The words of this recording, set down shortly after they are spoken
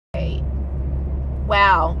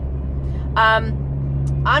Wow.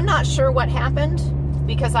 I'm not sure what happened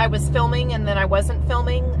because I was filming and then I wasn't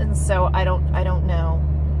filming, and so I don't know.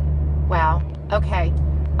 Wow. Okay.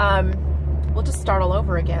 We'll just start all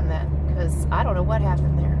over again then, because I don't know what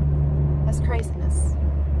happened there. That's craziness.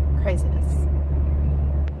 Craziness.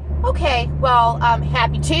 Okay, well,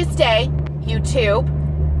 happy Tuesday, YouTube.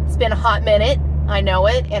 It's been a hot minute. I know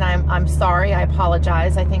it, and I'm sorry. I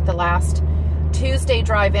apologize. I think the last Tuesday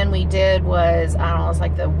drive-in we did was, I don't know, it was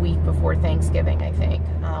like the week before Thanksgiving, I think,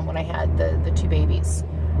 when I had the two babies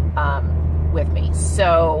with me.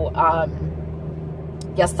 So,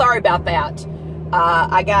 yeah, sorry about that.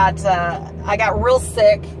 I got real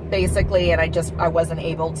sick, basically, and I wasn't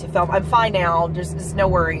able to film. I'm fine now. There's no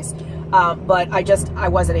worries. But I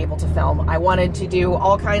wasn't able to film. I wanted to do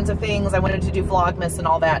all kinds of things. I wanted to do Vlogmas and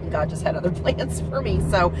all that, and God just had other plans for me.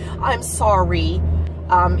 So I'm sorry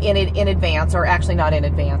in advance, or actually not in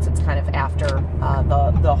advance. It's kind of after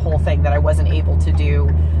the whole thing that I wasn't able to do,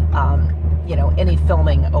 you know, any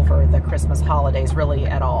filming over the Christmas holidays really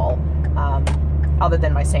at all. Other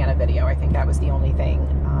than my Santa video. I think that was the only thing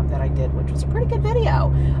that I did, which was a pretty good video.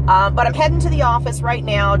 But I'm heading to the office right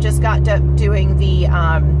now. Just got done doing the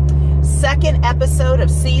second episode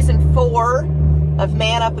of season 4 of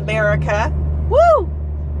Man Up America. Woo!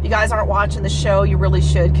 If you guys aren't watching the show, you really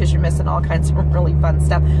should, because you're missing all kinds of really fun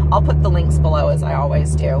stuff. I'll put the links below, as I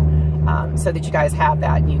always do, so that you guys have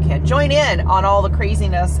that and you can join in on all the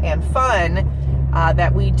craziness and fun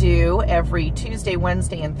that we do every Tuesday,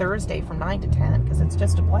 Wednesday, and Thursday from 9 to 10, because it's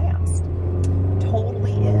just a blast.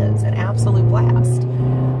 Totally is an absolute blast.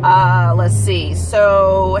 Let's see.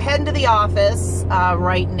 So heading to the office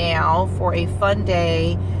right now for a fun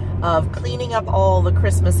day of cleaning up all the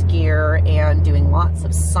Christmas gear and doing lots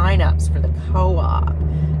of sign-ups for the co-op.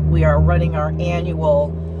 We are running our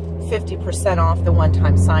annual 50% off the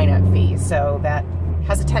one-time sign-up fee, so that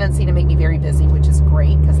has a tendency to make me very busy, which is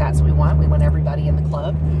great, because that's what we want. We want everybody in the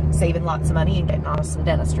club saving lots of money and getting awesome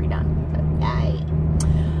dentistry done. Yay.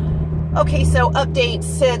 Okay, so updates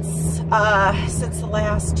since the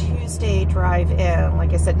last Tuesday drive-in.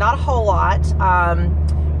 Like I said, not a whole lot.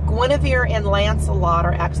 Guinevere and Lancelot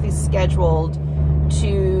are actually scheduled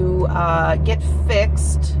to get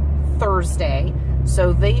fixed Thursday,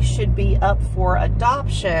 so they should be up for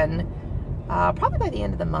adoption probably by the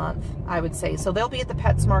end of the month, I would say. So they'll be at the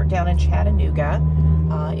PetSmart down in Chattanooga.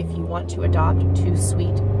 If you want to adopt 2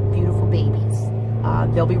 sweet, beautiful babies,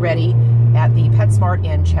 they'll be ready at the PetSmart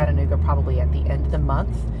in Chattanooga probably at the end of the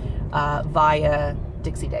month via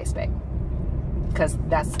Dixie Day Spay, because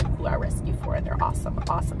that's who I rescue for, and they're awesome,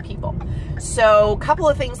 awesome people. So a couple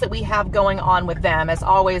of things that we have going on with them. As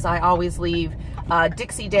always, I always leave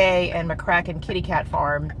Dixie Day and McCraken Kitty Cat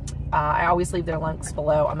Farm. I always leave their links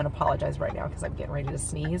below. I'm going to apologize right now because I'm getting ready to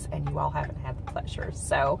sneeze, and you all haven't had the pleasure,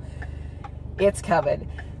 so it's coming.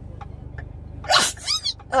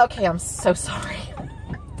 Okay, I'm so sorry.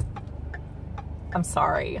 I'm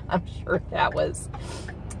sorry. I'm sure that was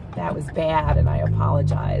bad, and I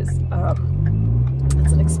apologize.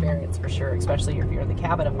 It's an experience for sure, especially if you're in the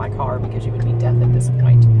cabin of my car, because you would be deaf at this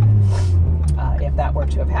point if that were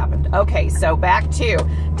to have happened. Okay, so back to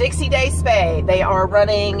Dixie Day Spay. They are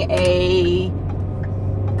running a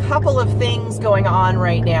couple of things going on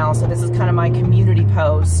right now, so this is kind of my community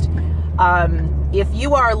post. If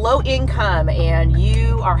you are low income and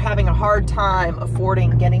you are having a hard time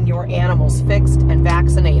affording getting your animals fixed and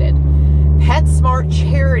vaccinated, PetSmart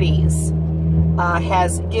Charities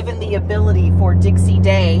has given the ability for Dixie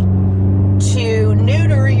Day to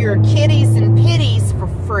neuter your kitties and pitties for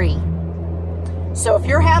free. So if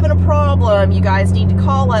you're having a problem, you guys need to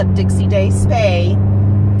call up Dixie Day Spay,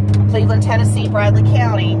 Cleveland, Tennessee, Bradley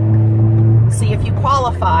County, see if you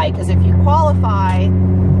qualify, because if you qualify,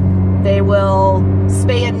 they will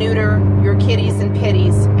spay and neuter your kitties and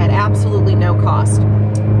pitties at absolutely no cost.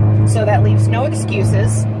 So that leaves no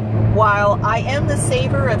excuses. While I am the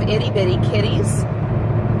saver of itty-bitty kitties,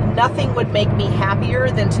 nothing would make me happier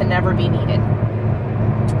than to never be needed.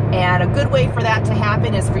 And a good way for that to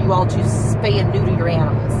happen is for you all to spay and neuter your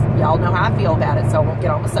animals. Y'all know how I feel about it, so I won't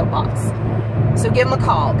get on the soapbox. So give them a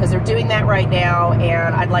call, because they're doing that right now,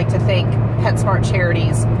 and I'd like to thank PetSmart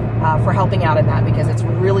Charities for helping out in that, because it's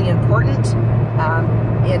really important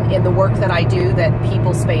in the work that I do that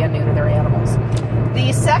people spay and neuter their animals.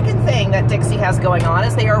 The second thing that Dixie has going on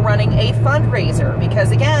is they are running a fundraiser,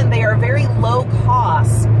 because again, they are very low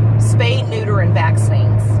cost spay, neuter, and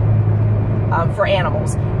vaccines for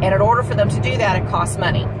animals. And in order for them to do that, it costs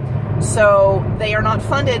money. So they are not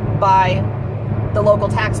funded by the local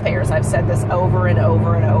taxpayers. I've said this over and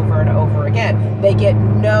over and over and over again. They get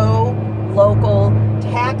no local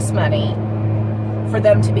tax money for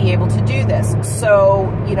them to be able to do this. So,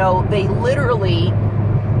 you know, they literally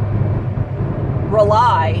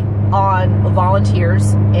rely on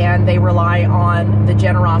volunteers, and they rely on the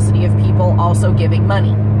generosity of people also giving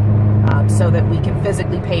money, so that we can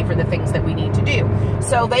physically pay for the things that we need to do.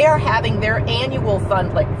 So they are having their annual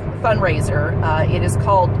fundraiser. It is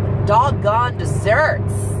called Doggone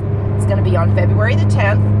Desserts. It's going to be on February the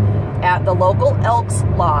 10th at the local Elks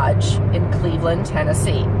Lodge in Cleveland,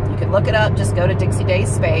 Tennessee. You can look it up. Just go to Dixie Day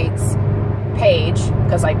Spay's page,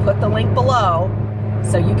 because I put the link below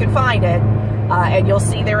so you can find it, and you'll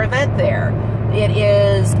see their event there. It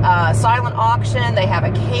is a silent auction. They have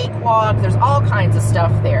a cakewalk. There's all kinds of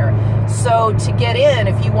stuff there. So to get in,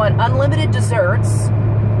 if you want unlimited desserts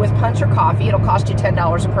with punch or coffee, it'll cost you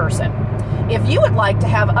 $10 a person. If you would like to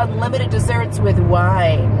have unlimited desserts with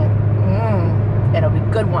wine, it'll be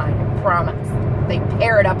good wine, I promise. They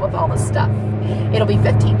pair it up with all the stuff. It'll be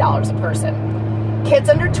 $15 a person. Kids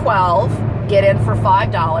under 12 get in for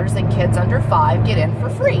 $5, and kids under 5 get in for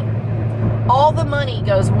free. All the money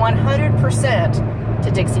goes 100%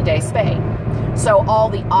 to Dixie Day Spay. So all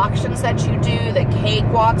the auctions that you do, the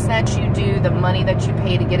cakewalks that you do, the money that you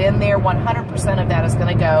pay to get in there, 100% of that is going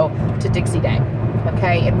to go to Dixie Day.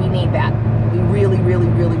 Okay, and we need that. We really, really,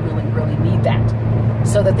 really, really, really need that,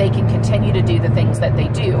 so that they can continue to do the things that they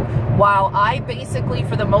do. While I basically,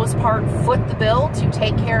 for the most part, foot the bill to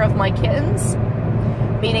take care of my kittens,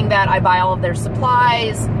 meaning that I buy all of their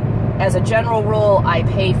supplies. As a general rule, I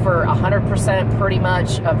pay for 100% pretty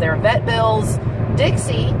much of their vet bills.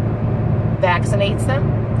 Dixie vaccinates them,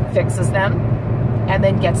 fixes them, and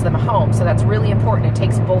then gets them home. So that's really important. It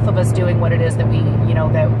takes both of us doing what it is that we, you know,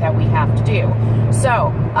 that we have to do.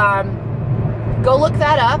 So, go look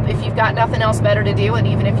that up if you've got nothing else better to do, and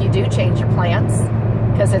even if you do, change your plans,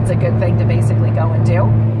 because it's a good thing to basically go and do.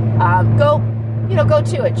 Go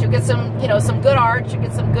to it. You'll get some, you know, some good art, you'll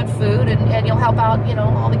get some good food, and you'll help out, you know,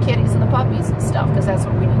 all the kitties and the puppies and stuff, because that's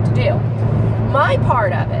what we need to do. My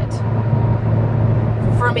part of it,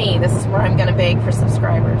 for me, this is where I'm going to beg for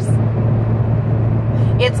subscribers.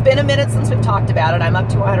 It's been a minute since we've talked about it. I'm up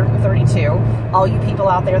to 132. All you people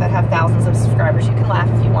out there that have thousands of subscribers, you can laugh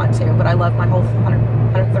if you want to, but I love my whole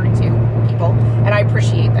 132 people, and I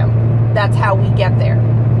appreciate them. That's how we get there.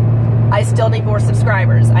 I still need more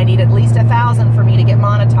subscribers. I need at least 1,000 for me to get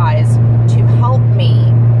monetized, to help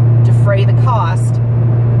me defray the cost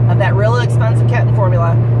of that really expensive kitten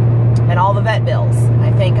formula and all the vet bills.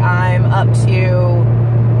 I think I'm up to,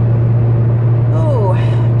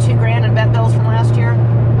 $2,000 in vet bills from last year.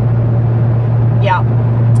 Yeah.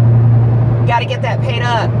 Got to get that paid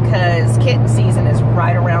up, because kitten season is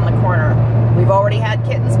right around the corner. We've already had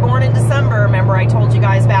kittens born in December. Remember, I told you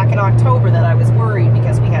guys back in October that I was worried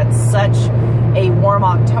because we had such a warm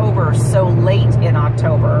October, so late in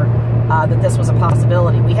October, that this was a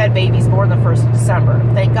possibility. We had babies born the 1st of December.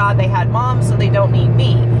 Thank God they had moms, so they don't need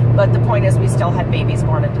me. But the point is, we still had babies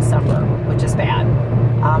born in December, which is bad.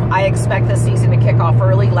 I expect this season to kick off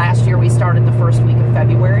early. Last year, we started the first week of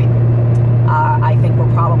February. I think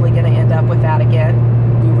we're probably going to end up with that again.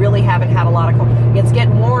 We really haven't had a lot of cold. It's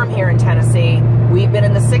getting warm here in Tennessee. We've been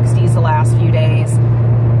in the 60s the last few days.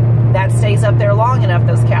 That stays up there long enough,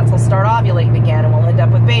 those cats will start ovulating again, and we'll end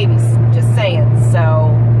up with babies. Just saying.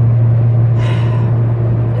 So,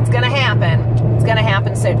 it's going to happen. It's going to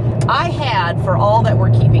happen soon. I had, for all that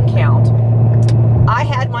we're keeping count, I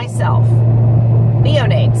had myself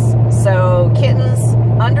neonates. So, kittens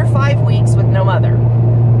under 5 weeks with no mother.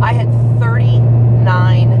 I had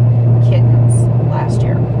 39 kittens last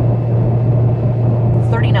year.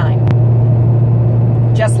 39.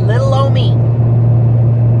 Just little old me.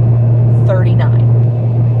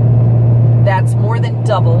 39. That's more than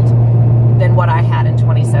doubled than what I had in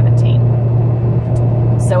 2017.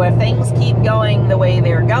 So if things keep going the way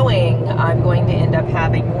they're going, I'm going to end up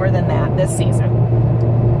having more than that this season.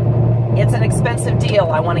 It's an expensive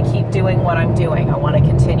deal. I want to keep doing what I'm doing. I want to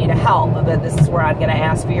continue to help, but this is where I'm going to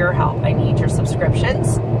ask for your help. I need your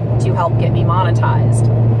subscriptions to help get me monetized.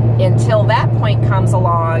 Until that point comes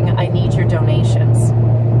along, I need your donations.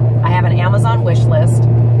 I have an Amazon wish list.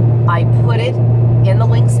 I put it in the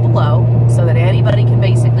links below so that anybody can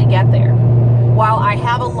basically get there. While I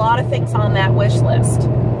have a lot of things on that wish list,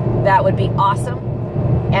 that would be awesome,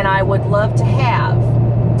 and I would love to have.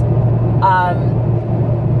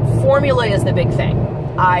 Formula is the big thing.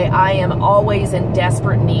 I am always in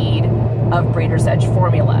desperate need of Breeder's Edge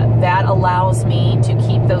formula. That allows me to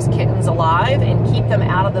keep those kittens alive and keep them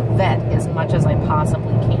out of the vet as much as I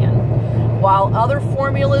possibly can. While other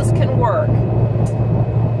formulas can work,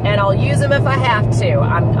 and I'll use them if I have to.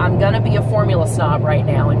 I'm going to be a formula snob right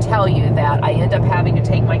now and tell you that I end up having to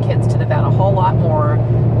take my kids to the vet a whole lot more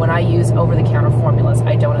when I use over-the-counter formulas.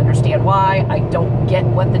 I don't understand why. I don't get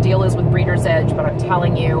what the deal is with Breeder's Edge, but I'm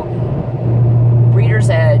telling you, Breeder's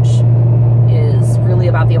Edge is really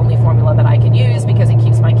about the only formula that I can use because it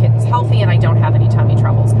keeps my kittens healthy and I don't have any tummy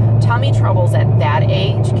troubles. Tummy troubles at that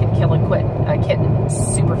age can kill a kitten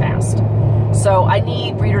super fast. So I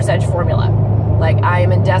need Breeder's Edge formula. Like, I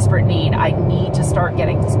am in desperate need. I need to start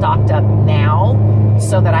getting stocked up now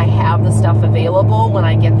so that I have the stuff available when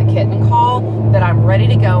I get the kitten call, that I'm ready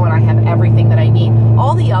to go and I have everything that I need.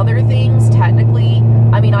 All the other things, technically,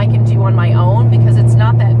 I mean, I can do on my own because it's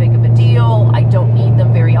not that big of a deal. I don't need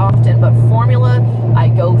them very often, but formula, I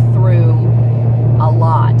go through a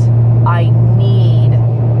lot. I need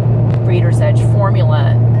Breeder's Edge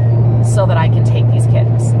formula so that I can take these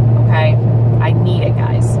kittens, okay? I need it,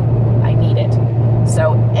 guys. I need it.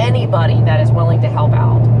 So anybody that is willing to help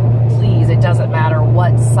out, please, it doesn't matter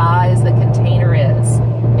what size the container is,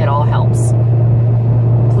 it all helps.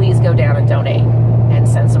 Please go down and donate and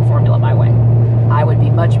send some formula my way. I would be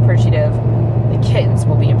much appreciative. The kittens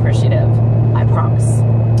will be appreciative, I promise.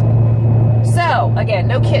 So, again,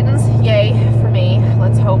 no kittens, yay for me.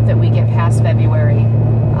 Let's hope that we get past February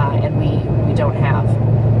and we don't have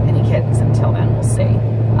any kittens until then. We'll see.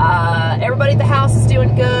 Everybody at the house is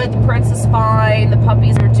doing good. The prince is fine. The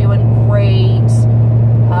puppies are doing great.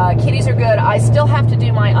 Kitties are good. I still have to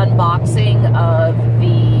do my unboxing of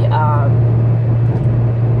the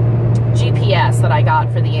GPS that I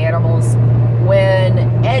got for the animals when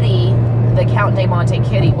Eddie, the Count de Monte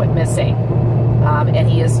kitty, went missing. And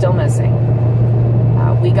he is still missing.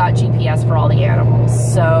 We got GPS for all the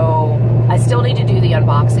animals. So I still need to do the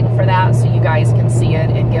unboxing for that so you guys can see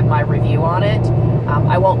it and give my review on it.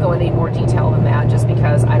 I won't go into any more detail than that just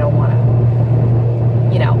because I don't want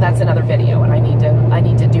to, you know, that's another video and I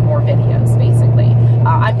need to do more videos basically.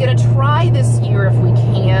 I'm going to try this year if we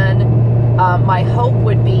can. My hope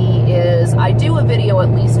would be is I do a video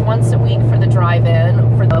at least once a week for the drive-in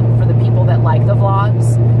for the people that like the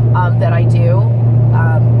vlogs that I do.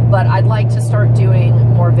 But I'd like to start doing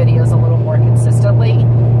more videos a little more consistently.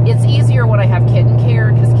 It's easier when I have kitten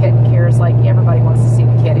care because kitten care is like everybody wants to see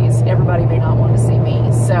the kitties. Everybody may not want to see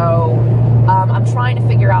me. So I'm trying to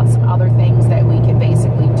figure out some other things that we can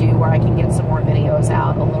basically do where I can get some more videos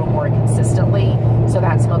out a little more consistently. So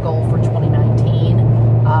that's my goal for 2019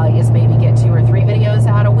 is maybe get 2 or 3 videos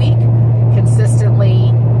out a week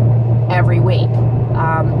consistently every week.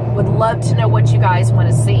 Would love to know what you guys want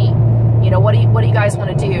to see. You know, what do you guys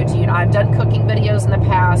want to do? I've done cooking videos in the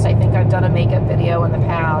past. I think I've done a makeup video in the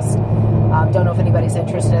past. Don't know if anybody's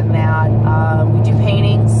interested in that. We do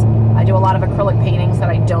paintings. I do a lot of acrylic paintings that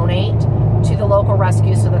I donate to the local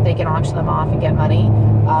rescue so that they can auction them off and get money.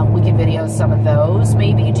 We can video some of those.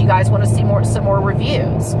 Maybe do you guys want to see some more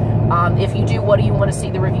reviews? If you do, what do you want to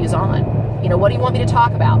see the reviews on? You know, what do you want me to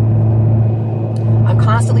talk about? I'm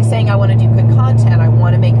constantly saying I want to do good content. I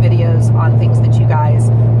want to make videos on things that you guys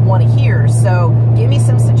want to hear. So give me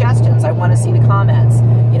some suggestions. I want to see the comments.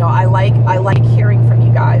 You know, I like hearing from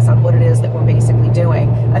you guys on what it is that we're basically doing.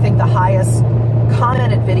 I think the highest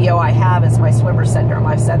commented video I have is my swimmer syndrome.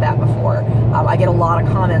 I've said that before. I get a lot of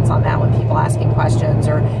comments on that when people asking questions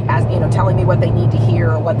or telling me what they need to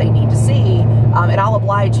hear or what they need to see, and I'll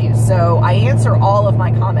oblige you. So I answer all of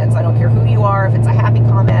my comments. I don't care who you are, if it's a happy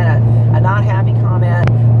comment, a not happy comment,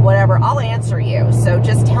 whatever, I'll answer you. So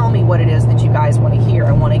just tell me what it is that you guys want to hear.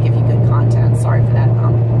 I want to give you good content. Sorry for that.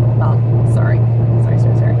 Sorry.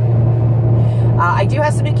 I do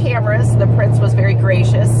have some new cameras. The Prince was very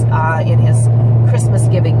gracious in his Christmas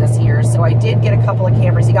giving this year, so I did get a couple of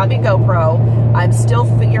cameras. He got me a GoPro. I'm still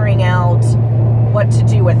figuring out what to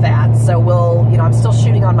do with that. So I'm still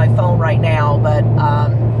shooting on my phone right now, but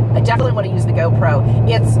I definitely want to use the GoPro.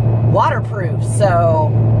 It's waterproof, so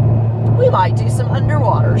we might do some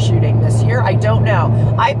underwater shooting this year. I don't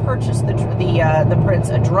know. I purchased the Prince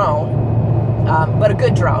a drone. But a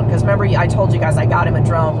good drone, because remember I told you guys I got him a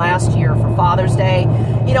drone last year for Father's Day.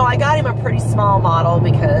 You know, I got him a pretty small model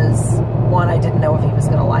because, one, I didn't know if he was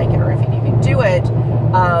going to like it or if he'd even do it.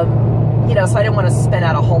 So I didn't want to spend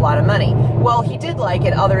out a whole lot of money. Well, he did like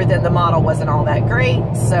it, other than the model wasn't all that great,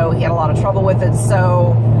 so he had a lot of trouble with it.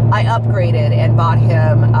 So I upgraded and bought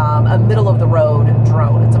him a middle-of-the-road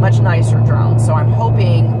drone. It's a much nicer drone, so I'm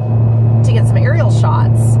hoping to get some aerial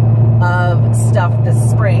shots of stuff this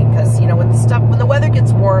spring, because when the weather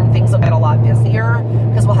gets warm, things will get a lot busier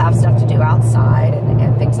because we'll have stuff to do outside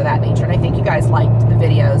and things of that nature. And I think you guys liked the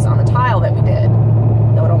videos on the tile that we did,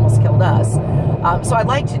 though it almost killed us. So I'd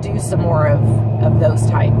like to do some more of those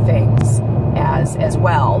type things as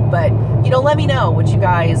well. But, you know, let me know what you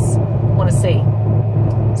guys want to see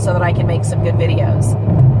so that I can make some good videos.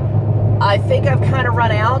 I think I've kind of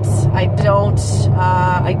run out. I don't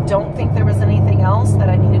think there was anything else that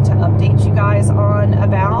I needed to update you guys on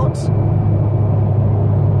about.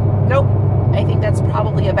 Nope. I think that's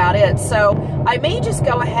probably about it. So I may just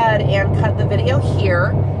go ahead and cut the video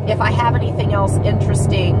here. If I have anything else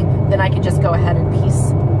interesting, then I can just go ahead and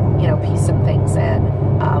piece some things in.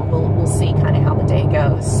 We'll see kind of how the day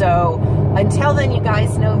goes. So until then, you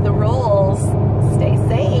guys know the rules. Stay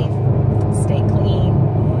safe, stay clean,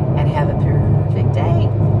 and have a perfect day.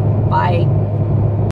 Bye.